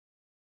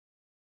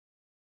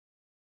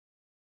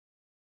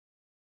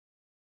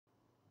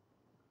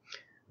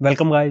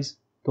Welcome guys.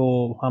 तो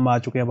हम आ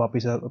चुके हैं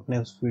वापस अपने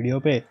उस वीडियो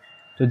पे।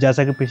 तो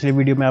जैसा कि पिछले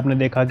वीडियो में आपने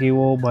देखा कि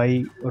वो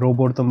भाई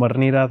रोबोट तो मर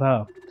नहीं रहा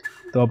था,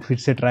 तो अब फिर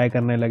से ट्राई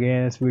करने लगे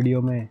हैं। इस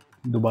वीडियो में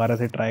दोबारा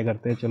से ट्राई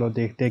करते हैं, चलो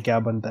देखते हैं क्या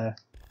बनता है।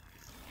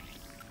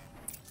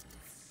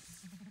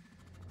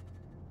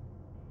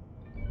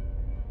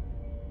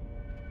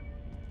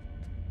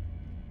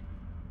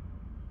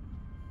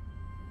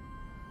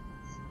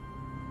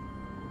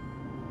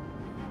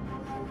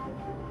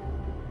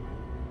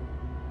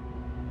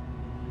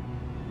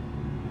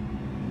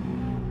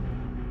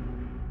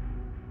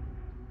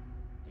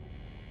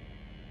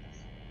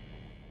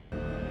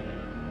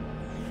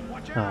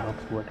 हाँ अब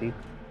हुआ ठीक।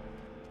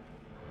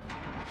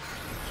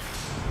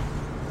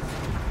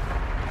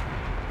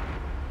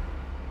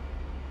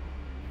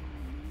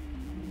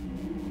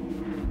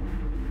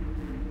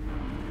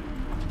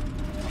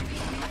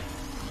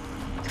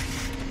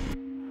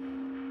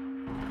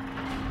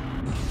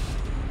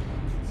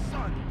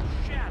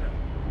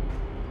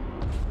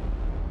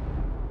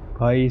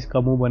 भाई इसका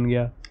मुंह बन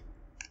गया।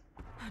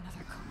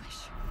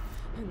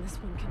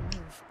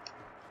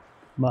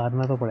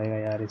 मारना तो पड़ेगा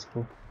यार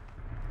इसको।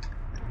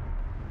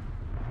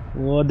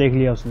 वो देख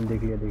लिया उसने,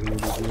 देख लिया रोबोट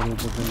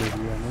ने देख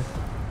लिया हमें।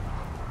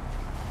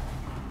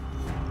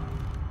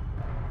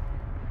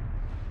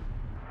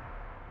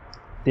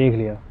 देख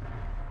लिया,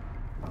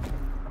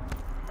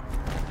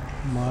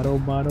 मारो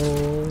मारो।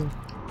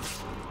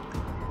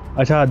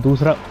 अच्छा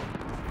दूसरा,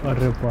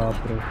 अरे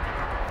बाप रे,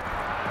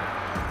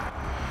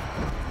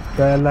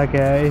 पहला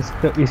क्या है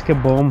इसके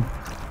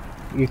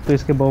बॉम्ब। एक तो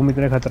इसके बॉम्ब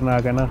इतने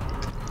खतरनाक है ना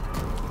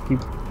कि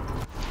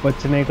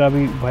बचने का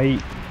भी भाई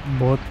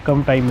बहुत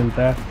कम टाइम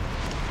मिलता है।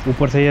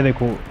 ऊपर से ये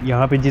देखो,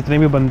 यहाँ पे जितने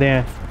भी बंदे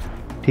हैं,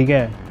 ठीक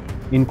है,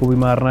 इनको भी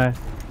मारना है,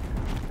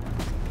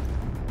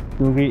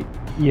 क्योंकि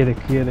ये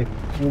देखिए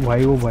वो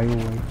भाई बच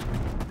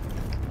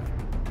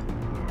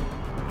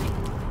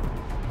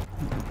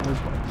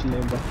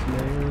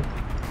ले।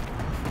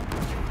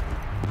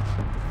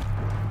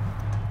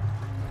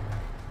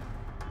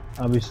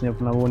 अब इसने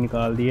अपना वो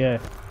निकाल दिया है।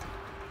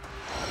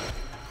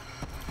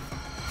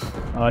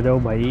 आ जाओ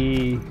भाई,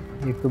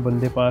 एक तो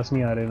बंदे पास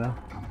नहीं आ रहे ना।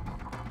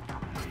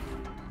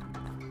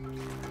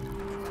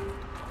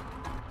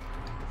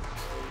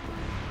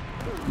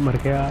 मर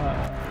गया,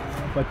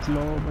 बच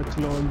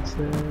लो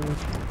इनसे।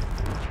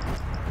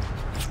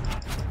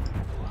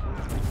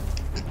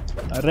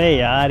 अरे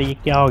यार ये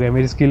क्या हो गया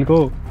मेरी स्किल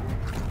को,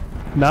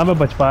 ना मैं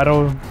बच पा रहा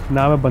हूँ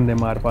ना मैं बंदे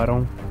मार पा रहा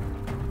हूँ।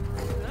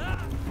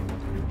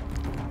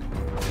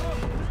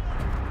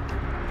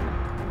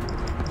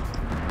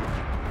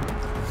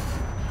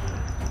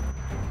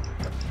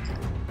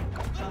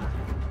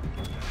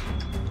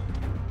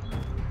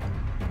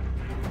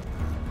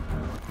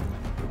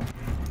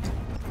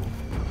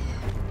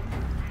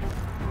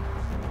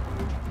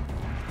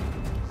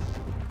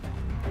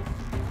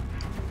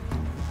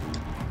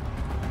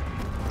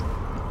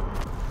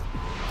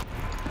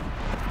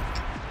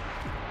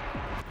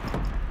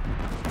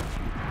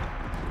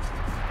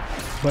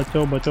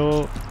 बचो बच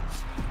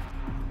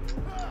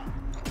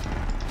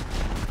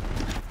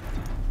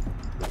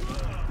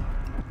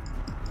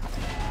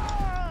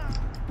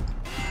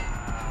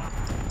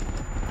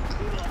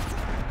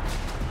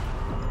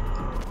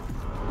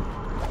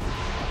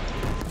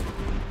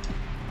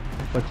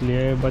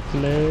ले।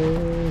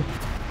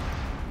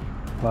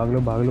 भाग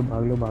लो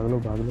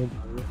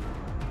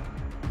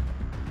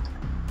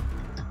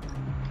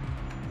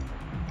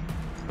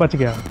बच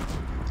गया।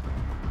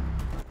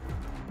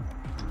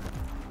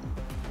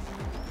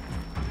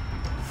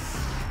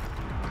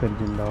 फिर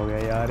जिंदा हो गया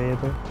यार ये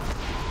तो।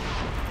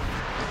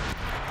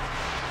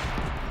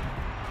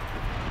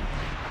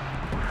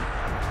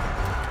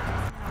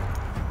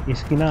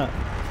 इसकी ना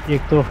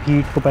एक तो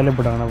हीट को पहले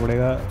बढ़ाना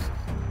पड़ेगा।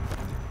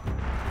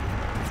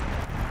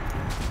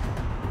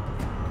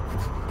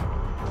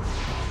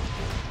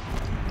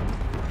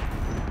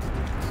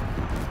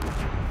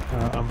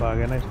 हाँ अब आ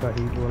गया ना, इसका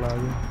हीट वाला आ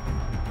गया।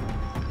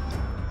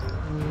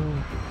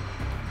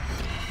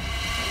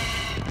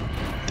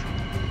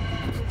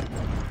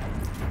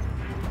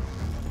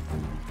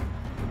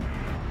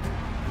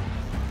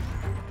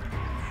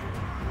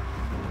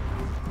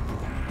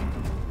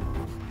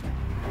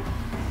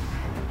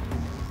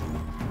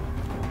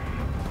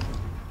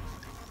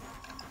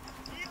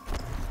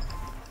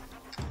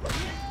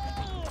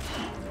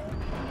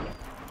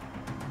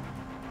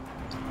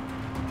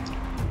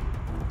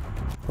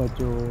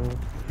 बचो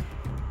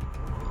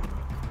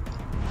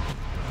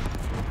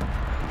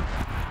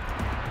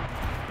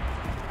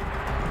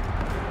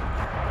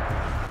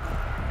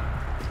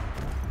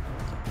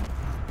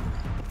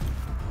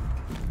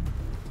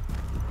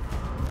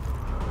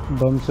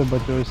बम से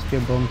बचो, इसके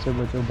बम से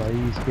बचो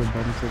भाई, इसके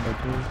बम से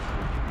बचो।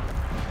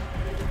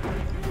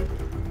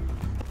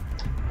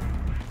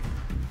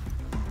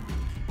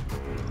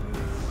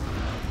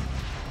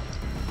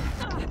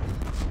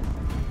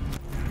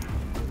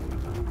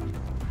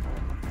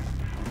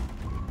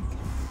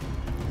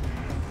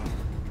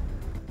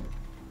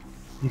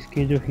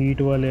 इसके जो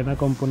हीट वाले ना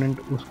कंपोनेंट,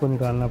 उसको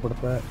निकालना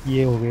पड़ता है।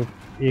 ये हो गए,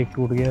 एक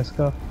टूट गया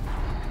इसका।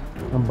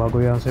 अब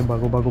भागो यहाँ से,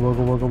 भागो भागो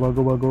भागो भागो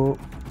भागो भागो।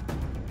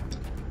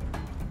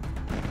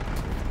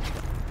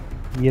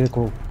 ये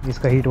देखो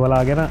इसका हीट वाला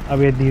आ गया ना,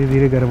 अब ये धीरे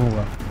धीरे गर्म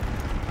होगा,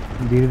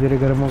 धीरे धीरे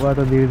गर्म होगा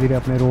तो धीरे धीरे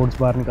अपने रोड्स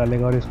बाहर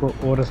निकालेगा और इसको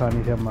और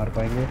आसानी से हम मार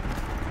पाएंगे।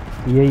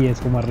 यही है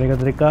इसको मारने का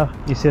तरीका,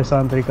 इससे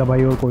आसान तरीका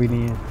भाई और कोई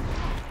नहीं है।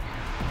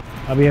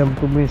 अभी हम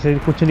तुम इसे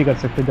कुछ नहीं कर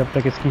सकते जब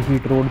तक इसकी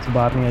हीट रोड्स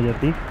बाहर नहीं आ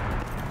जाती।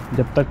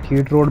 जब तक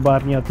हीट रोड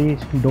बाहर नहीं आती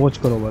डोज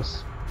करो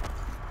बस।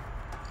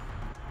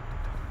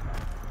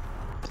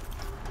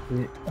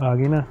 ये आ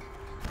गई ना,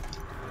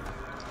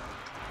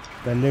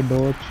 पहले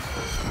डोज,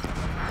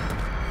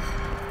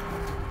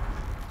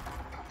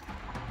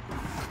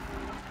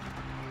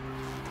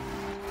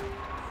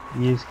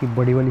 ये इसकी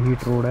बड़ी वाली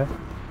हीट रोड है।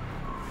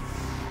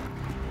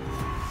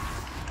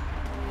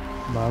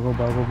 भागो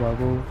भागो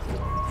भागो।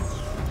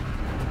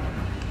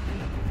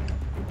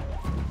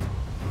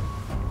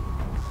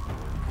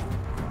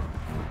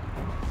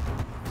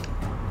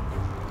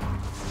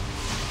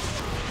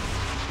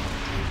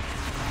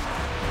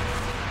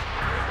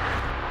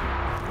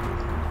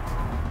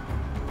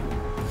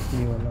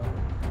 ये वाला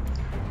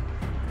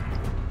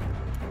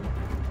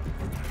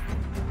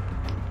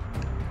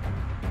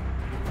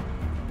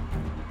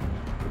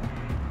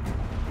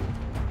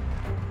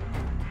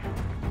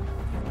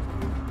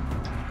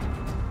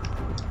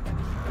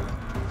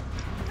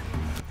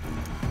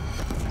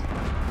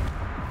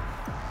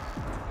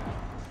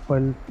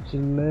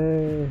पलचले।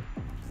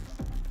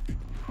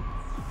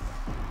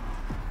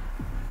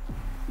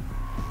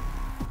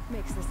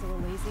 Makes this a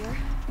little easier.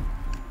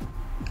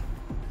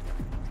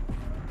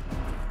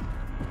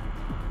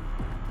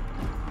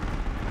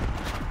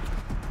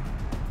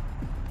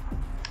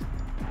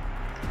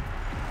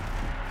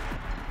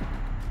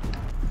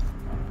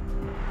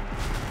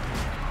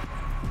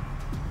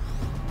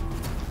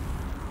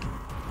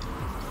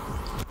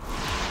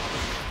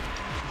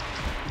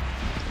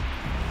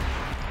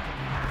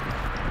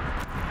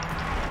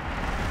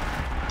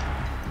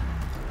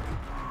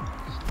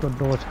 तो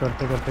डॉज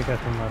करते करते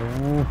कैसे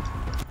मारूं?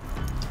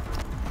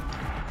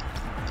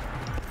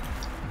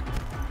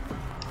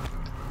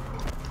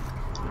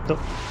 तो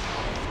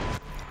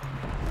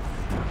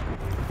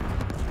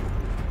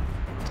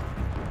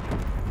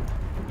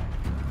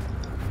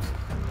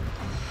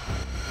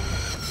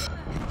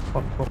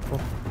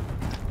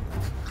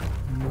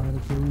मार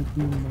गई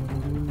थी, मार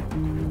गई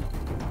थी।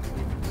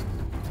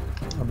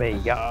 अबे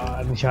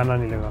यार निशाना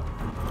नहीं लगा।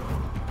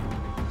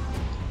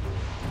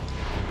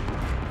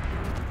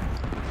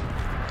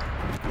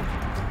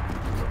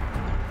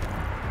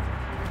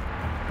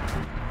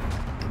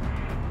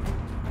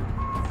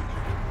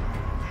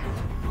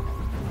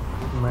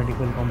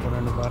 मेडिकल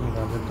कंपोनेंट बाहर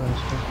निकाल देता हूँ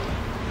इसको।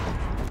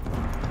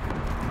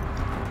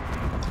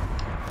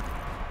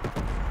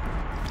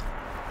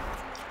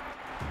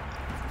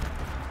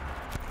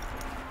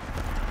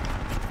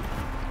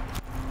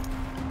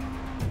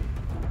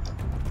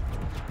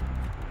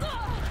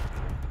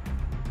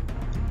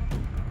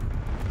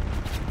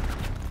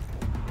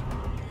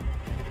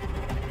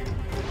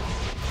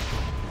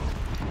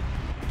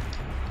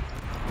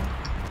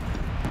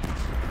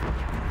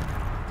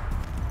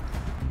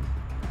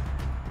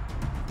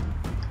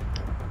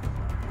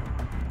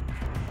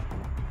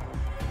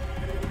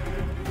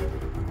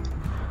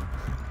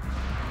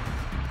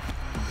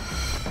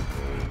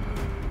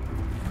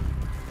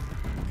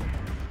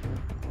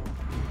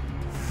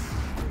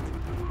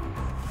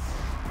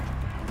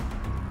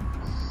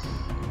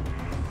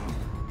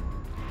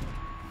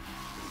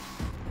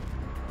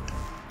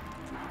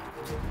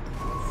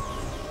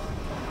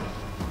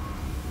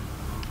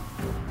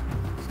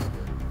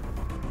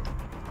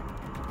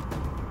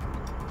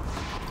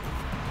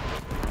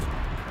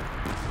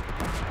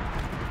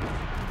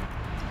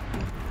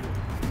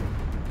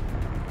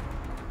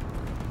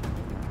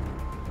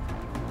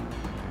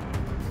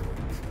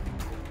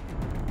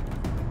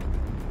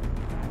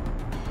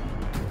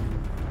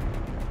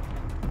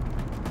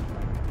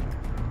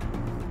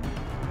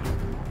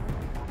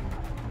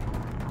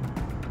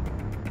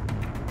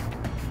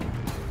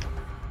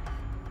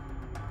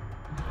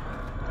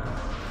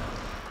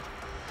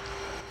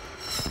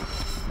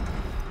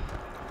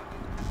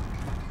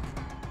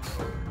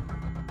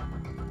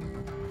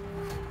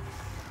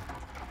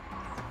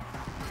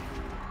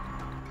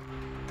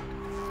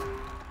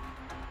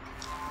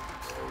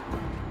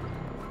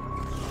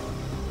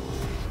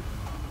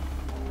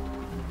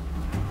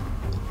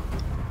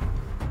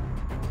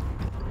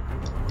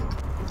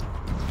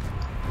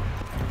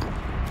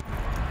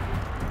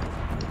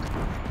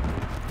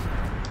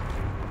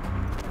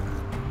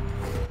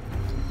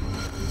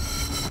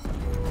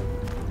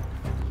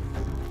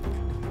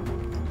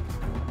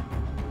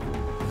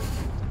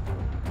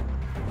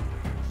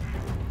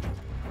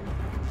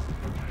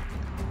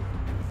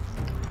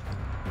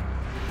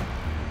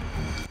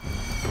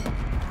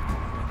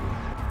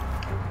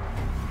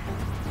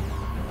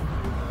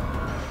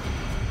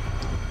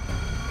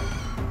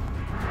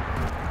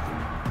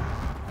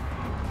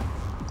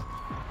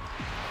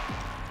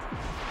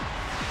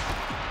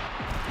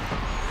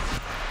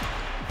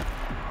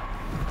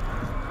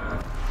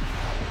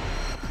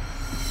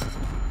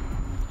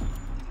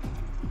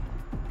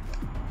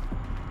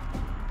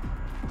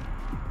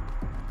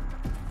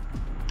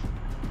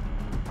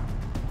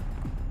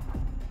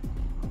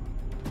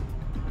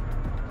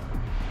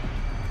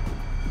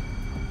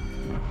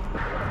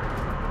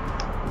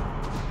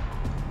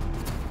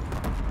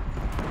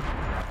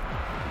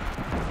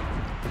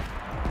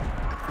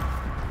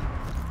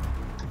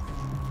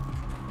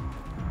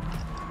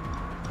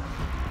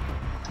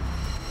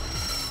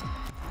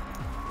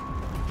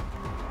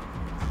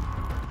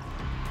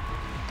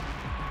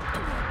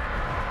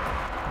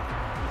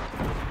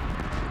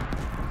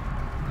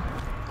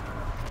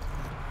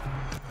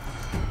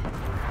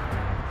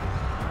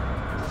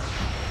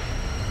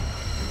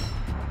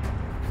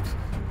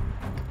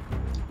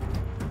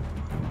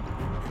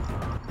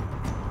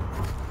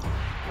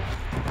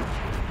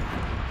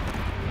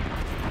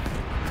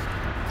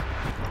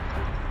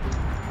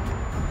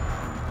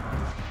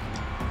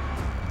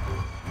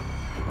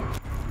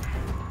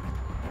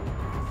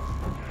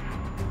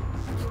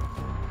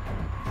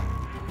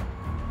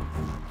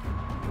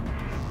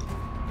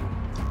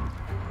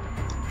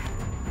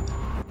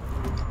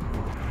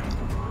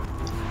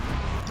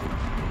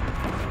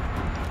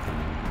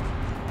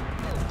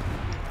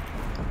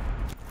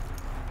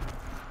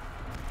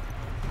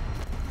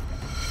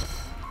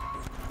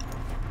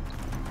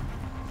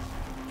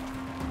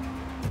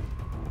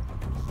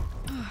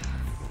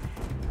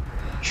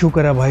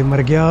 शुक्र है भाई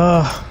मर गया।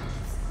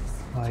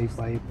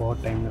 भाई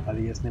बहुत टाइम लगा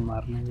दिया इसने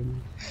मारने के लिए।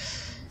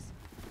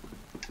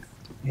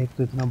 एक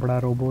तो इतना बड़ा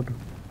रोबोट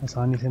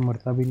आसानी से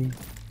मरता भी नहीं,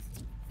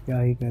 क्या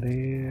ही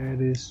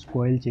करे। इस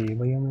कॉइल चाहिए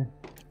भाई हमें।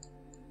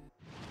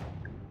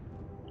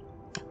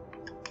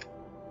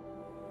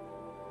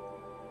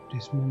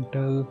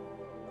 डिसमेंटल,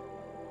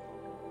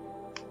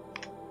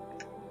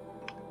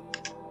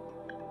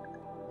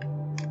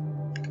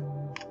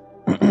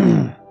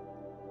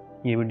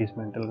 ये भी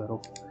डिसमेंटल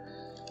करो।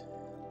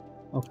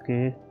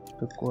 ओके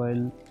तो कॉइल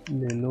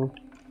ले लो।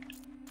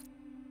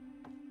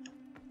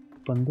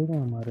 बंदे तो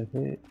हमारे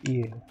थे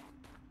ये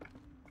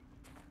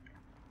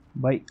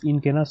भाई,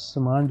 इनके ना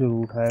सामान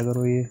जरूर उठाया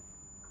करो। ये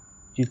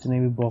जितने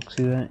भी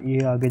बॉक्सेस हैं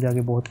ये आगे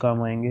जाके बहुत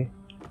काम आएंगे।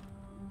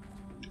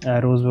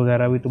 एरोज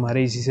वगैरह भी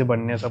तुम्हारे इसी से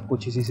बनने हैं, सब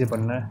कुछ इसी से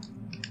बनना है।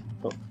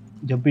 तो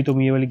जब भी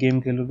तुम ये वाली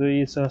गेम खेलो तो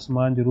ये सब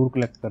सामान जरूर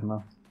कलेक्ट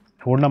करना,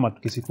 छोड़ना मत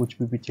किसी कुछ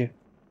भी पीछे,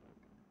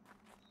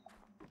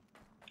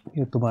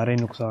 ये तुम्हारा ही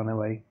नुकसान है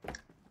भाई।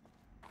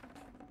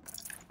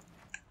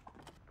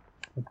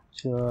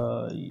 अच्छा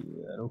ये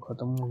एरो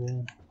ख़त्म हो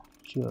गए,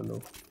 चलो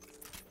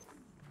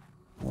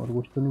और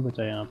कुछ तो नहीं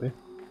बचा यहाँ पे।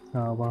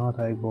 हाँ वहाँ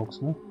था एक बॉक्स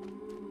में।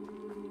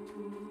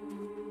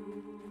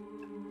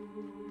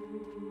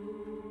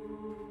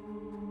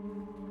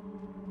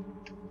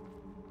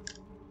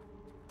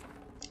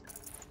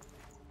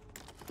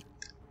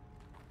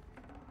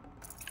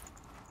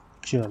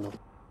 चलो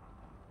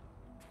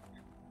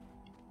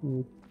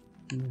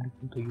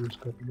तो यूज़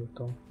कर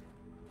लेता हूँ,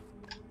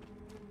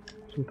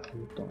 उठा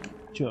लेता हूँ।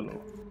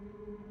 चलो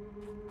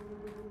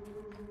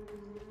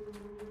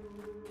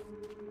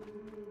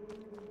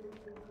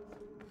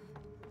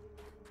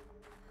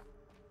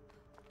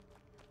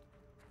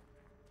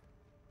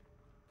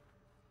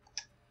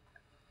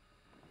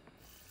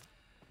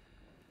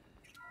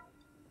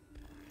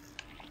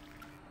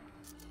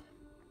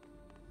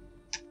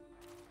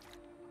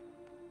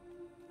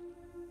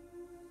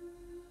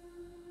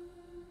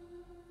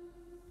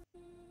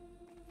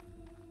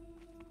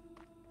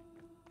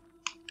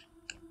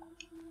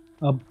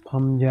अब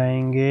हम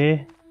जाएंगे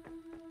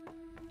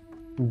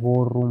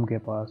वॉर रूम के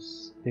पास,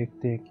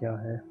 देखते हैं क्या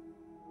है।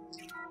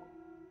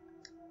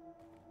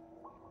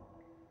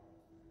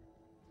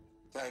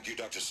 Thank you,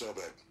 Dr.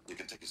 Sobek. You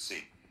can take a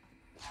seat.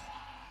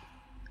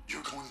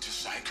 You're going to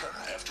thank her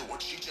after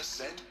what she just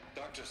said?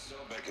 Dr.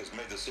 Sobek has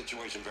made the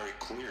situation very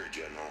clear,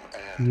 General,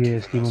 and ये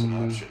इसकी given us an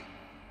mummy, option.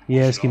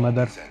 ये We इसकी should all be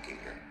mother. thanking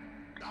her.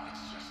 No,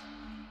 it's just...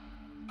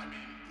 I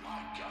mean,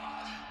 my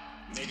God.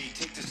 Maybe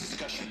take this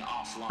discussion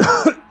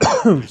offline.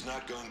 There's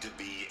not going to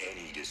be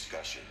any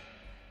discussion.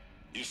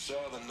 You saw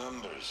the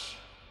numbers.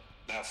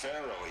 Now,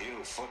 Faro,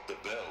 he'll foot the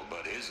bill,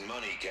 but his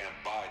money can't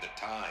buy the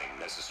time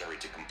necessary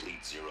to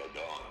complete Zero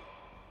Dawn.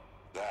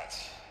 That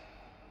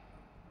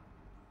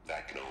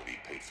can only be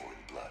paid for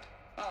in blood.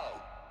 Oh,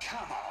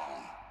 come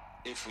on.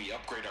 If we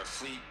upgrade our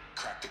fleet,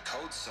 crack the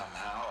code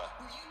somehow...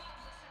 Were you not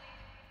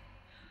listening?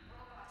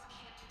 Robots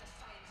can't do the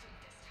science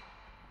this time.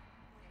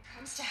 When it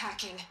comes to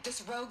hacking,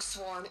 this rogue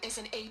swarm is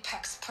an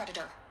apex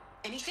predator.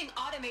 Anything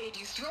automated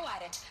you throw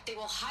at it, they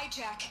will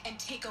hijack and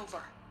take over.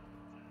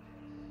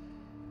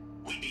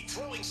 We'd be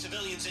throwing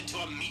civilians into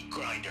a meat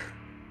grinder.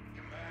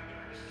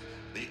 Commanders,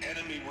 the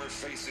enemy we're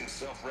facing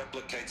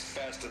self-replicates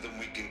faster than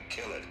we can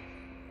kill it.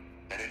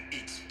 And it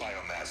eats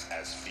biomass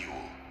as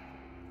fuel.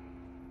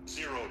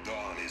 Zero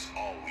Dawn is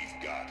all we've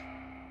got.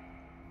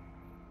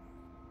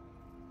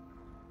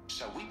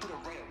 So we put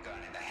a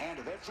railgun in the hand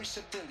of every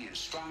civilian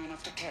strong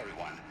enough to carry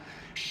one,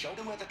 show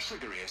them where the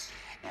trigger is,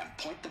 and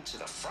point them to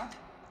the front?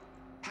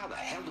 How the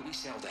hell do we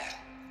sell that?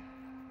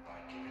 By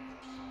giving them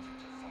something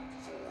to fight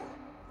for.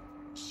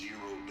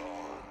 Zero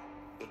Dawn.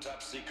 The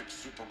top secret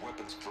super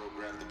weapons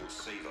program that will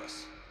save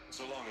us.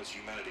 So long as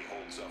humanity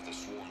holds off the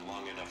swarm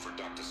long enough for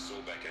Dr.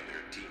 Sobek and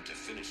her team to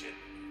finish it.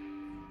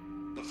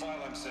 The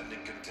file I'm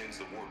sending contains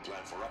the war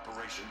plan for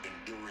Operation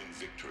Enduring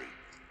Victory.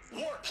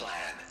 War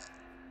plan?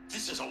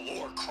 This is a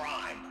war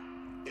crime.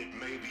 It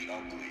may be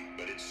ugly,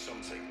 but it's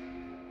something.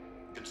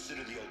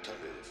 Consider the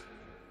alternative.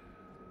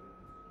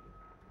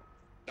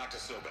 Dr.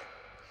 Sobek,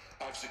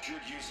 I've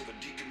secured use of a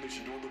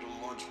decommissioned orbital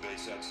launch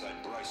base outside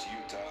Bryce,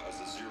 Utah as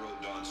the Zero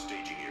Dawn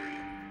staging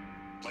area.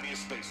 Plenty of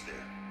space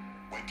there.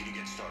 When can you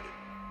get started?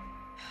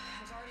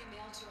 I've already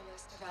mailed you a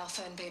list of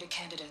alpha and beta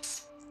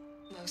candidates.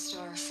 Most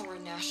are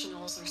foreign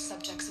nationals or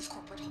subjects of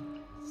corporate,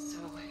 so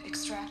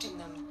extracting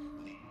them.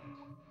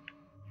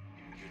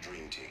 Your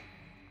dream team.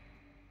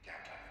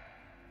 Captain.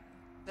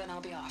 Then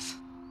I'll be off.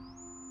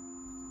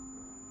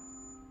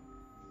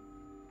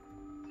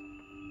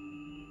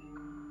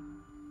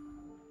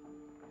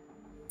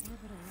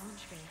 Orbital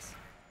launch base.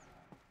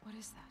 What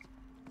is that?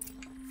 What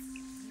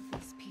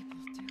did these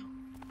people do?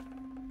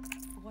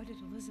 What did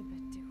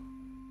Elizabeth do?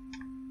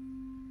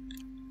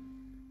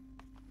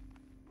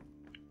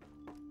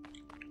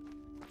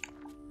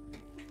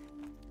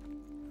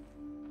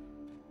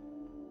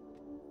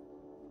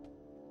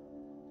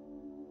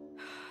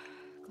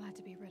 Glad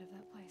to be rid of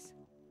that place.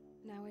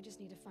 Now I just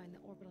need to find the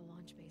orbital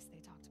launch base they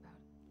talked about.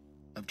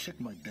 I've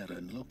checked my data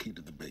and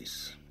located the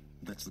base.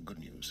 That's the good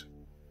news.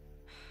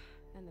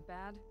 And the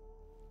bad?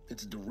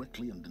 It's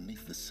directly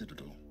underneath the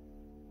Citadel.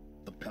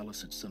 The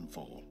palace at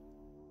Sunfall.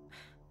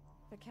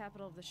 The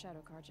capital of the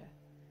Shadow Carja.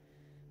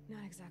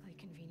 Not exactly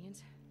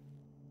convenient.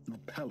 The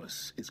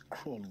palace is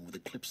crawling with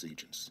Eclipse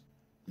agents.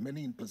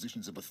 Many in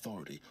positions of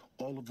authority,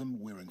 all of them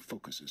wearing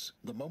focuses.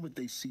 The moment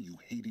they see you,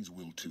 Hades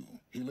will too.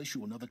 He'll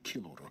issue another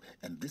kill order,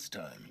 and this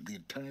time, the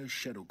entire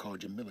Shadow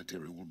Carja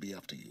military will be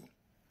after you.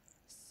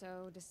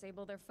 So,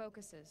 disable their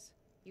focuses.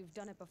 You've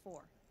done it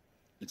before.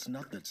 It's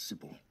not that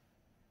simple.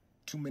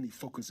 Too many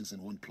focuses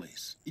in one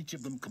place, each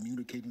of them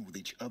communicating with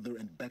each other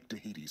and back to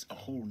Hades, a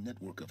whole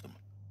network of them.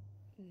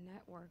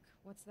 Network?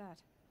 What's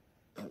that?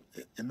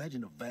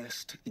 Imagine a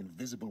vast,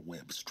 invisible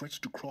web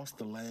stretched across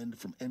the land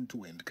from end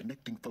to end,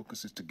 connecting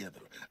focuses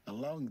together,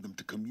 allowing them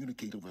to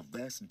communicate over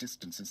vast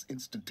distances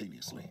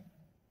instantaneously.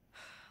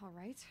 All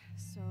right,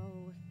 so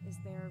is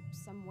there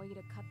some way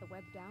to cut the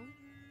web down?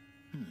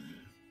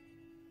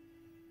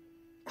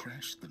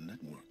 Crash the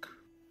network.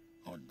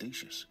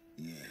 Audacious.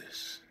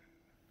 Yes,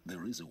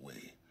 there is a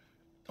way.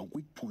 A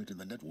weak point in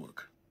the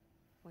network.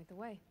 Point the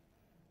way.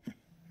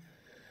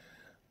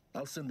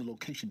 I'll send the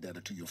location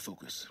data to your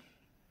focus.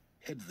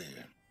 Head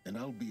there, and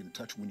I'll be in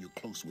touch when you're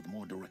close with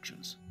more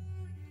directions.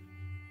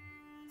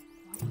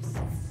 What was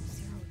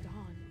Zero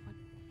Dawn?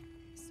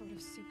 What sort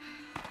of soup?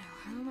 Now,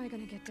 how am I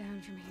gonna get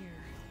down from here?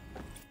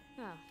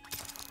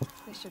 Oh,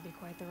 this should be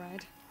quite the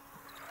ride.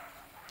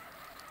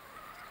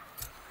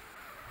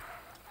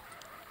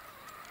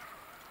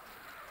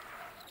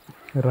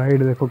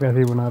 Ride देखो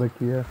कैसी बना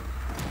रखी है।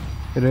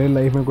 Real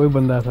life में कोई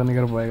बंदा ऐसा नहीं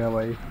कर पाएगा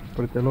भाई,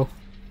 पर चलो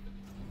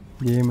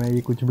गेम है,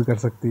 ये कुछ भी कर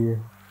सकती है।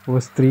 वो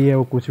स्त्री है,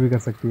 वो कुछ भी कर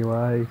सकती है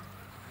भाई।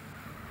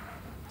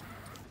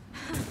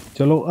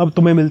 चलो अब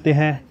तुम्हें मिलते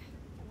हैं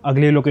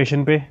अगले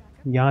लोकेशन पे।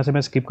 यहाँ से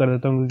मैं स्किप कर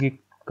देता हूँ क्योंकि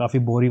काफ़ी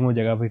बोरिंग हो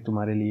जाएगा फिर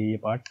तुम्हारे लिए ये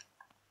पार्ट।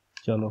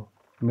 चलो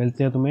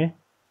मिलते हैं तुम्हें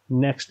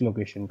नेक्स्ट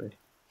लोकेशन पे।